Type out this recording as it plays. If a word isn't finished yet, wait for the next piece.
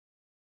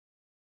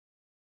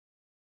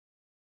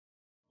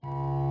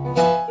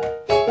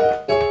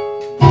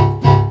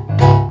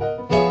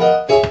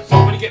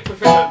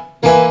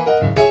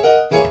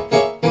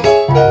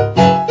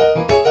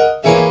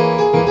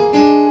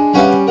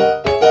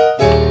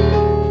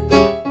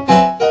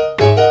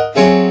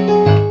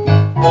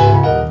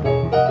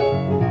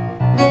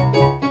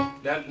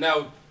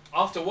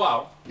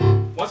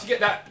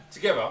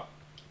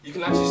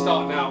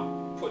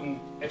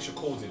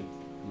chords in.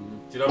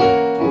 Do you know what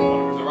I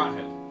mean? With the right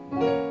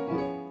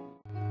hand.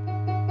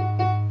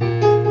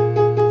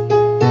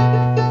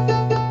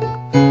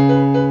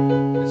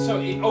 And so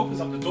it opens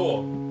up the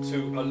door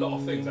to a lot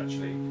of things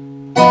actually.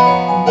 Do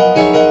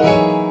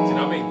you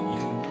know what I mean? You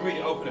can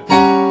really open it.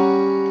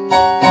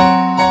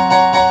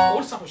 All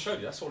the stuff I showed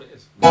you, that's all it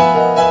is.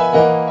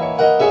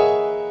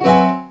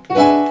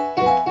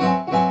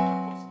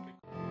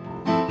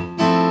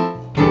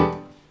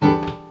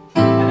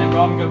 And then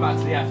rather than go back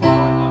to the F, I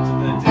went up to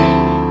the D.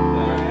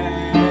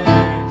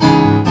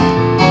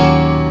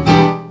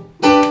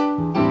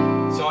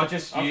 So I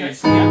just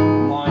used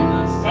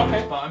minus.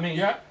 Okay. But I mean,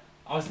 I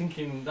was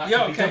thinking that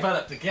could be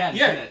developed again.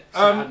 Yeah. Couldn't it?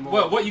 So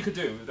well, what you could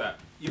do with that,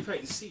 you play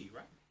it in C,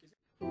 right?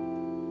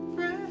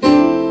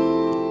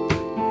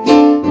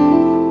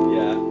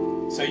 Yeah.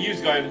 So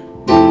you's going,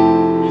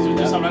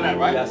 do something like that,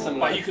 right? Yeah, something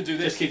like that. But you could do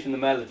this. Just keeping the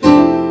melody.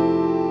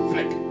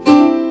 Flick.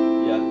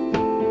 Yeah.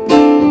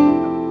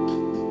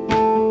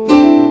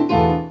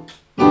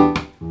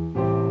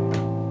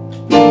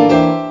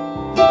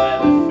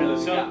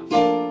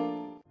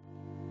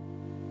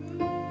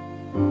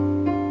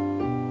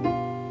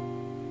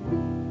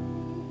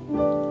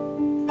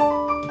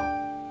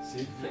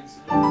 See, flicks.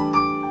 And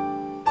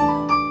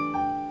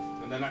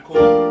then that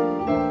chord.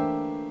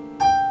 And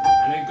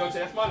then go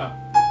to F minor.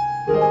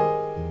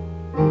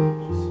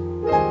 Oops.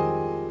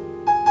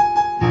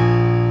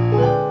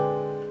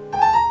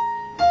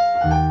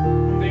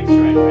 Big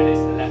string really is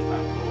the left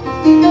hand chord.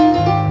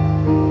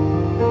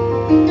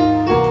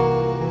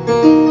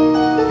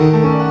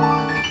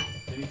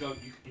 Then you go,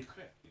 you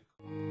click.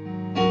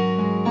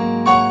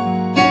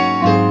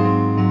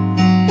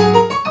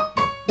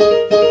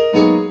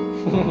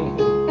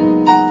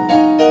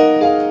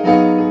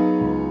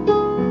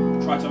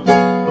 Tritone.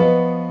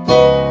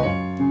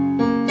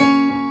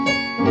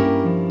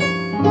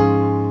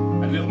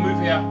 A little move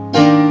here.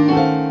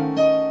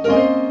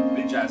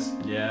 Bit jazz.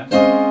 Yeah.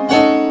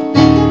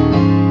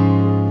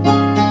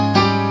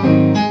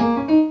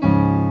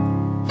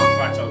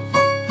 Tritones.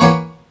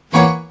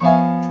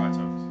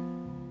 Tritones.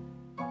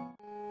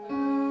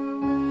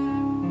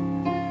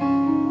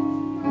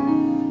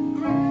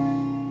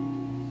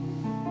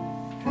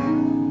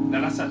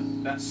 Now that's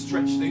that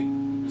stretch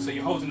thing. So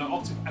you're holding an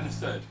octave and a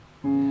third.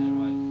 Yeah,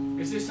 right.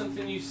 Is this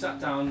something you sat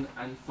down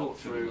and thought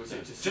through, or was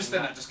it Just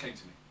then that just came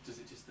to me. Does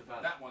it just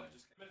develop? That one that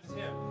just came. It's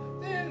here.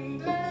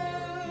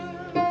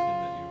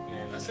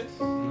 Yeah, that's it.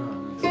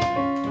 No,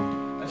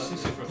 That's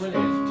just it for us.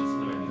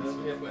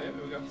 brilliant. Here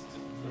we go.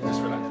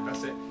 Just relax.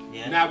 That's it.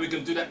 Yeah. Now we're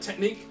going to do that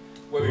technique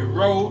where we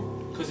roll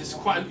because it's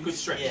quite a good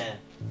stretch. Yeah.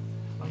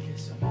 I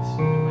guess when I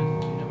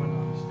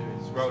was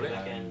doing Roll it.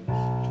 Again.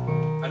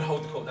 And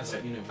hold the chord. That's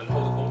it. And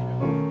hold the chord.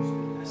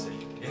 That's it.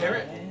 You hear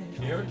it?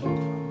 You hear it?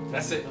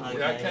 That's it.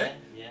 Okay.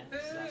 Yeah.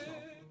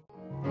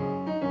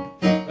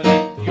 But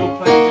then you're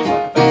playing just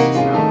like a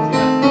bassist now.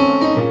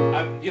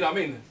 You know what I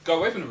mean? Go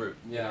away from the root.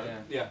 Yeah.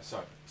 Yeah.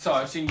 Sorry. So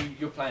I've seen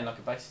you're playing like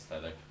a bassist though,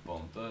 like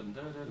boom,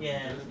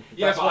 Yeah.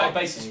 That's but what I- a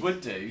bassist would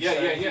do. Yeah,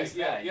 so yeah, if yeah, you stay,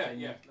 yeah, then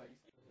yeah. you-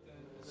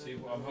 See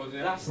what I'm holding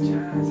there? That's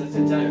jazz. That's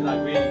a jazz,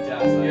 like really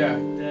jazz. Like, Yeah.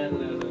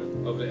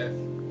 Over the F.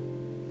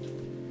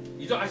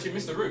 You don't actually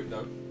miss the root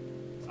though.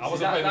 I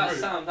wasn't playing the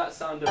root. That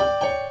sound of.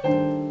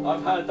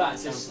 I've heard that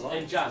just Sounds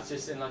in jazz,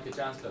 just in like a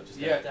jazz club. Just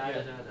Yeah, like,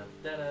 yeah.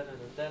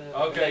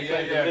 Okay, and they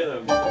play yeah, the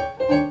rhythm.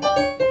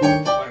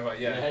 Right,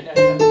 yeah. Yeah.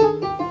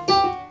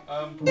 You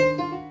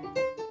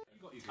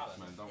got your taps,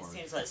 man. Don't It worry.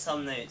 seems like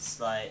some notes,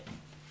 like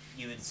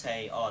you would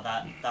say, oh,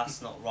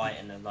 that's not right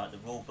in like the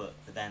rule book,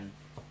 but then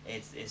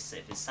it's if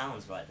it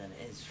sounds right, then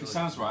it is. If it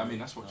sounds right, I mean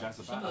that's what jazz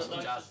is about. That's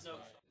what jazz is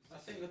about. I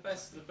think the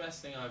best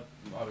thing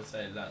I would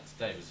say learnt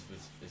today is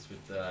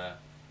with the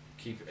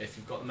if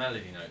you've got the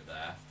melody note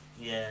there.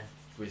 Yeah.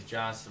 With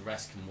jazz, the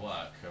rest can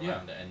work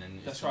around it, and then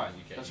it's That's right.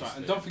 You get That's used right.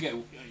 And to. don't forget,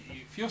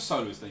 if you're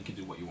soloist, then you can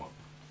do what you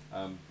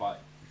want. But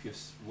if you're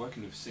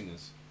working with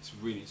singers, it's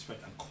really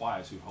expect and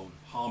choirs who hold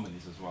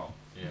harmonies as well.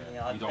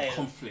 Yeah, I You don't play-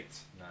 conflict.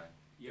 No.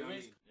 You know what I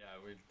mean? Yeah,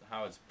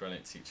 Howard's a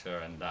brilliant teacher,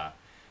 and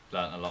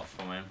learnt a lot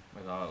from him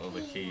with all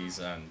the keys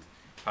and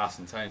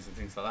passing tones and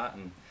things like that.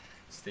 And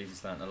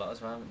Stevie's learnt a lot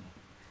as well. Haven't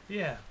you?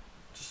 Yeah,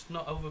 just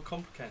not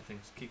overcomplicate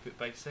things. Keep it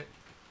basic,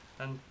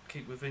 and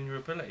keep within your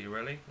ability,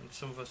 really. And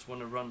some of us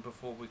want to run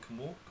before we can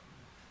walk,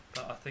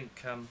 but I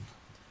think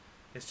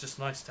it's just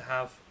nice to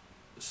have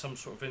some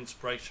sort of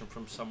inspiration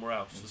from somewhere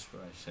else.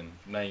 Inspiration,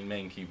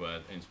 main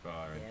keyword,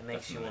 inspiring. Yeah, it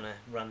makes definitely. you want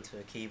to run to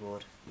a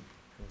keyboard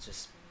and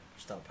just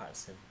start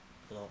practicing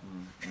a lot.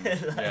 Yeah,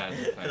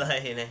 definitely.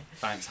 Like, you know.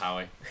 Thanks,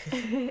 Howie.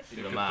 He's You're a the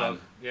good man.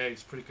 bloke. Yeah,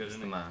 he's pretty good, He's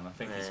isn't the he? man. I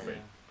think he's Yeah.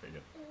 pretty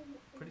good.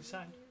 Pretty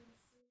sound.